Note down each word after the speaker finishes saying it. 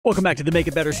Welcome back to the Make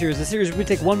It Better series, the series where we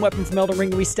take one weapon from Elden Ring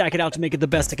and we stack it out to make it the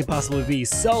best it can possibly be.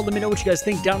 So let me know what you guys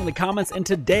think down in the comments, and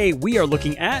today we are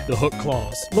looking at the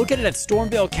Hookclaws. Located at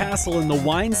Stormvale Castle in the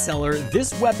wine cellar,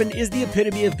 this weapon is the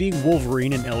epitome of being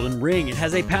Wolverine in Elden Ring. It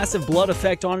has a passive blood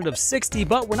effect on it of 60,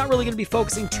 but we're not really going to be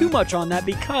focusing too much on that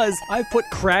because I've put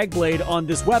Cragblade on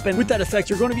this weapon. With that effect,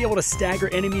 you're going to be able to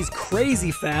stagger enemies crazy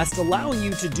fast, allowing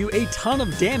you to do a ton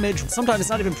of damage. Sometimes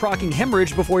it's not even proccing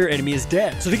hemorrhage before your enemy is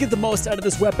dead. So to get the most out of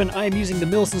this weapon, I am using the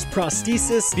Millicent's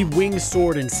Prosthesis, the Winged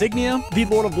Sword Insignia, the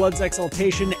Lord of Blood's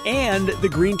Exaltation, and the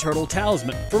Green Turtle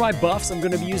Talisman. For my buffs, I'm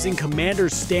going to be using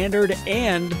Commander's Standard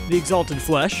and the Exalted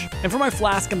Flesh. And for my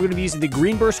flask, I'm going to be using the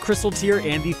Green Burst Crystal tier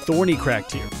and the Thorny Crack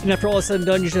tier. And after all is said and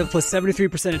done, you should have plus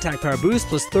 73% attack power boost,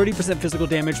 plus 30% physical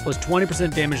damage, plus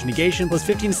 20% damage negation, plus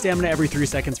 15 stamina every 3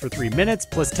 seconds for 3 minutes,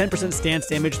 plus 10% stance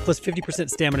damage, plus 50%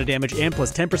 stamina damage, and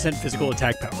plus 10% physical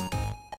attack power.